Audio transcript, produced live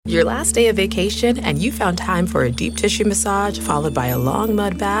Your last day of vacation and you found time for a deep tissue massage followed by a long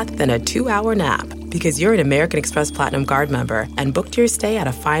mud bath, then a 2-hour nap. Because you're an American Express Platinum Card member and booked your stay at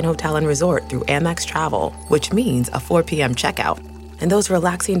a fine hotel and resort through Amex Travel, which means a 4 p.m. checkout. And those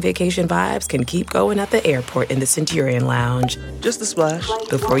relaxing vacation vibes can keep going at the airport in the Centurion Lounge. Just a splash.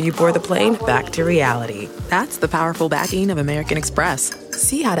 Before you board the plane, back to reality. That's the powerful backing of American Express.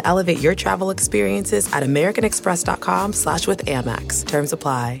 See how to elevate your travel experiences at americanexpress.com/withAmex. Terms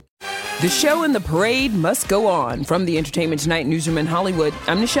apply. The show and the parade must go on. From the Entertainment Tonight newsroom in Hollywood,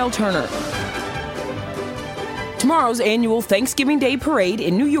 I'm Nichelle Turner. Tomorrow's annual Thanksgiving Day Parade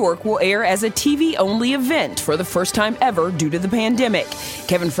in New York will air as a TV-only event for the first time ever due to the pandemic.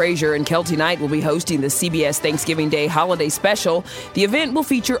 Kevin Frazier and Kelty Knight will be hosting the CBS Thanksgiving Day Holiday Special. The event will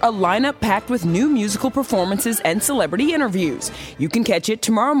feature a lineup packed with new musical performances and celebrity interviews. You can catch it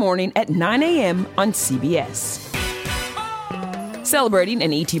tomorrow morning at 9 a.m. on CBS. Celebrating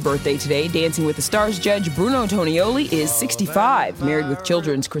an E.T. birthday today, Dancing with the Stars judge Bruno Tonioli is 65. Married with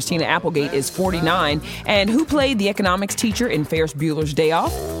Children's Christina Applegate is 49. And who played the economics teacher in Ferris Bueller's Day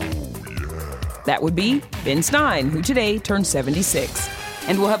Off? That would be Ben Stein, who today turned 76.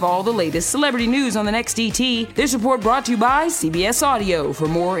 And we'll have all the latest celebrity news on the next ET. This report brought to you by CBS Audio. For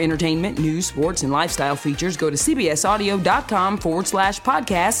more entertainment, news, sports, and lifestyle features, go to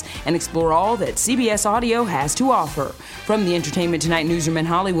cbsaudio.com/podcasts and explore all that CBS Audio has to offer. From the Entertainment Tonight newsroom in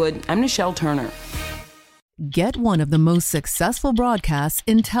Hollywood, I'm Nichelle Turner. Get one of the most successful broadcasts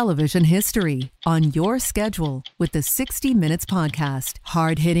in television history on your schedule with the 60 Minutes Podcast.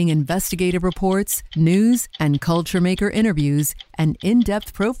 Hard-hitting investigative reports, news, and culture maker interviews, and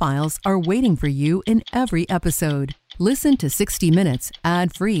in-depth profiles are waiting for you in every episode. Listen to 60 Minutes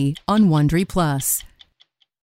ad-free on Wondery Plus.